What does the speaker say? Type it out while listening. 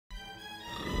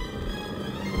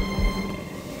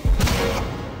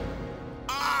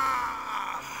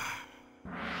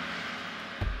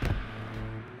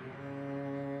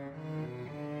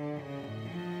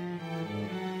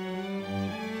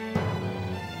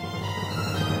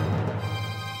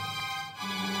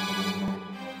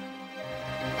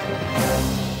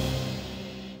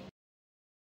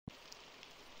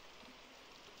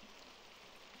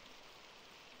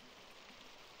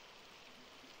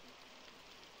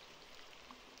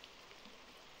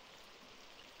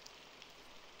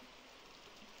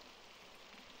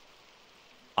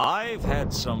I've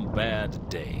had some bad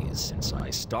days since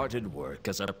I started work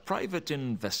as a private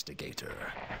investigator.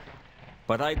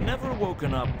 But I'd never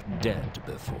woken up dead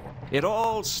before. It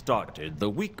all started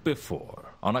the week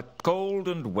before, on a cold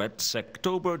and wet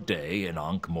Sectober day in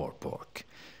Ankh-Morpork,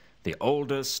 the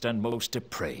oldest and most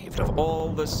depraved of all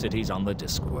the cities on the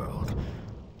Discworld.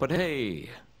 But hey,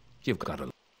 you've got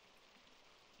to...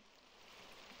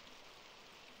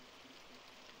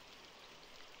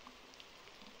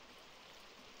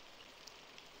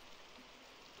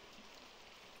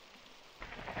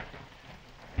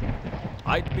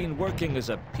 I'd been working as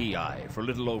a PI for a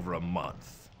little over a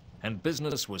month, and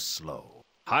business was slow.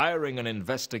 Hiring an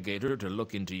investigator to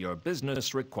look into your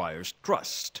business requires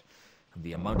trust. And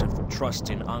the amount of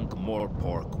trust in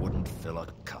Ankh-Morpork wouldn't fill a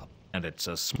cup. And it's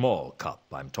a small cup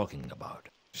I'm talking about.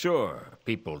 Sure,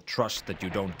 people trust that you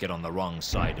don't get on the wrong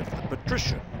side of the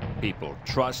patrician. People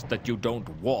trust that you don't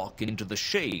walk into the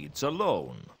shades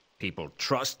alone. People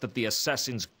trust that the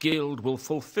Assassin's Guild will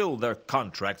fulfill their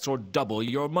contracts or double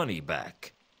your money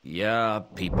back. Yeah,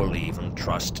 people even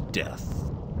trust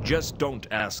death. Just don't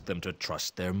ask them to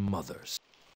trust their mothers.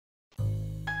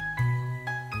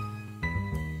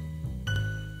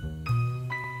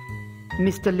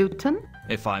 Mr. Luton?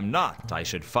 If I'm not, I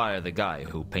should fire the guy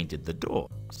who painted the door.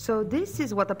 So this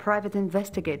is what a private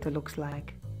investigator looks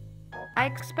like. I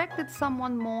expected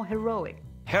someone more heroic.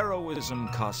 Heroism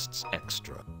costs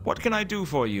extra. What can I do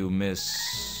for you,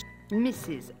 Miss...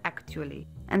 Mrs. Actually.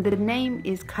 And the name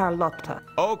is Carlotta.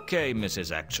 Okay,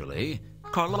 Mrs. Actually.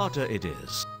 Carlotta it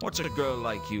is. What's a girl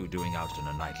like you doing out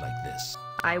on a night like this?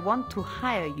 I want to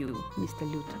hire you, Mr.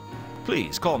 Luton.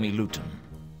 Please, call me Luton.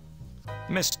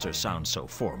 Mr. sounds so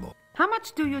formal. How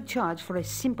much do you charge for a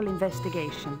simple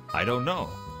investigation? I don't know.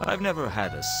 I've never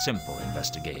had a simple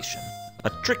investigation. A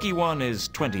tricky one is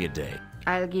 20 a day.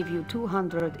 I'll give you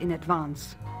 200 in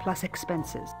advance, plus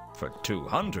expenses. For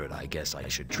 200, I guess I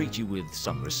should treat you with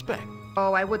some respect.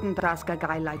 Oh, I wouldn't ask a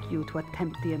guy like you to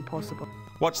attempt the impossible.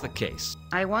 What's the case?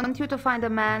 I want you to find a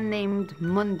man named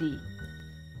Mundy.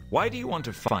 Why do you want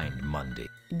to find Mundy?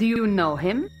 Do you know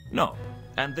him? No.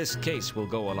 And this case will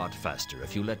go a lot faster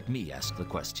if you let me ask the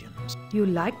questions. You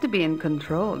like to be in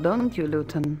control, don't you,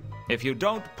 Luton? If you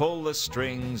don't pull the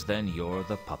strings, then you're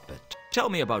the puppet. Tell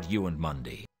me about you and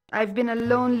Mundy. I've been a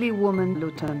lonely woman,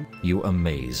 Luton. You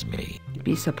amaze me.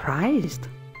 Be surprised.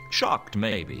 Shocked,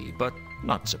 maybe, but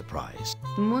not surprised.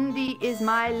 Mundy is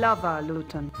my lover,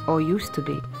 Luton. Or used to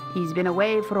be. He's been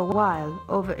away for a while,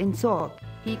 over in Zork.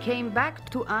 He came back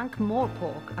to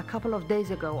Ankh-Morpork a couple of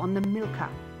days ago on the Milka.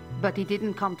 But he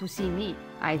didn't come to see me.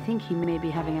 I think he may be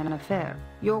having an affair.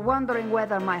 You're wondering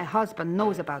whether my husband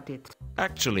knows about it.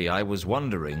 Actually, I was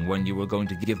wondering when you were going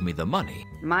to give me the money.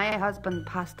 My husband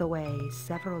passed away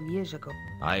several years ago.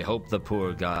 I hope the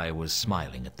poor guy was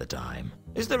smiling at the time.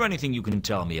 Is there anything you can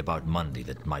tell me about Mundy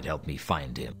that might help me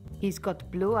find him? He's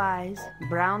got blue eyes,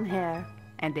 brown hair,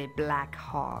 and a black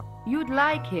heart. You'd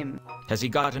like him. Has he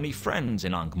got any friends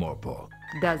in Ankh-Morpork?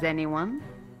 Does anyone?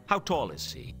 How tall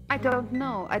is he? I don't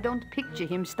know. I don't picture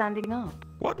him standing up.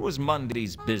 What was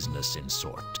Mundy's business in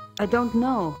sort? I don't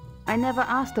know. I never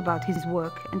asked about his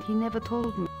work, and he never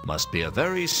told me. Must be a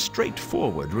very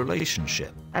straightforward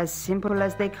relationship. As simple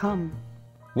as they come.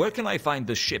 Where can I find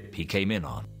the ship he came in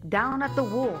on? Down at the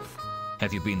wharf.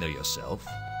 Have you been there yourself?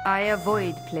 I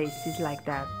avoid places like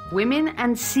that. Women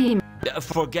and seamen.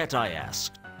 Forget I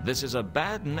asked. This is a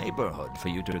bad neighborhood for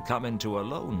you to come into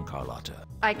alone, Carlotta.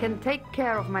 I can take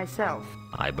care of myself.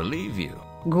 I believe you.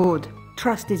 Good.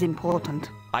 Trust is important.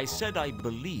 I said I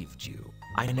believed you.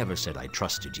 I never said I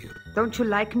trusted you. Don't you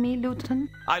like me, Luton?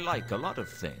 I like a lot of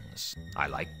things. I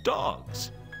like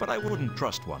dogs, but I wouldn't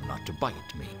trust one not to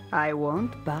bite me. I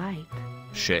won't bite.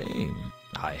 Shame.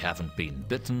 I haven't been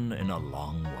bitten in a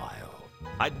long while.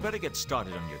 I'd better get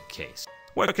started on your case.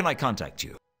 Where can I contact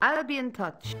you? I'll be in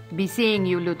touch. Be seeing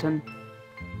you, Luton.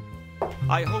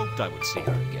 I hoped I would see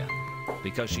her again,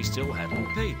 because she still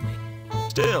hadn't paid me.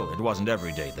 Still, it wasn't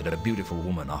every day that a beautiful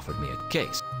woman offered me a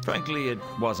case. Frankly, it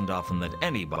wasn't often that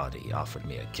anybody offered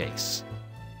me a case.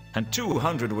 And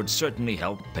 200 would certainly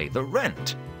help pay the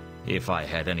rent, if I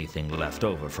had anything left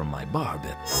over from my bar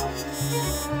bill.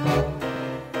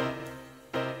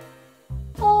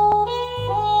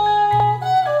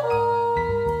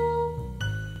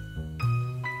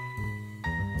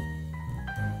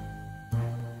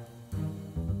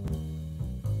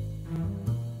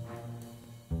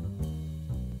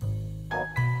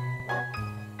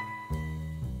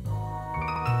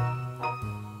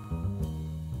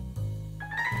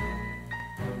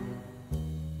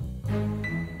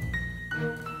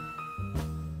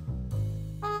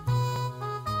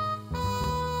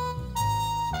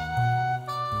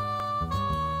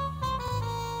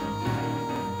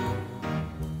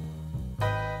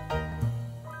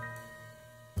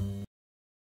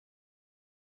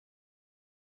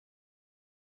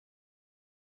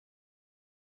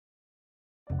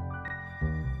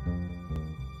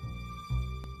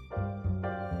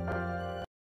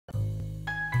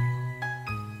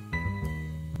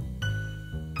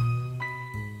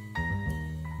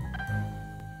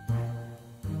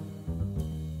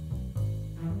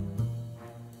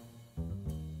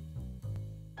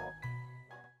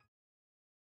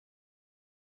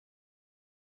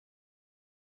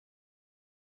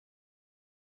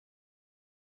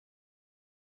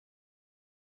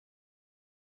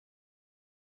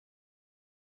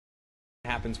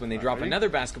 happens when they drop another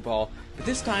basketball, but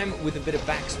this time with a bit of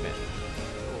backspin.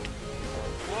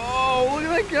 Whoa, look at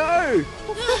that go!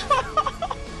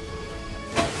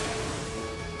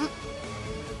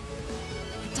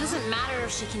 It doesn't matter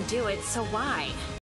if she can do it, so why?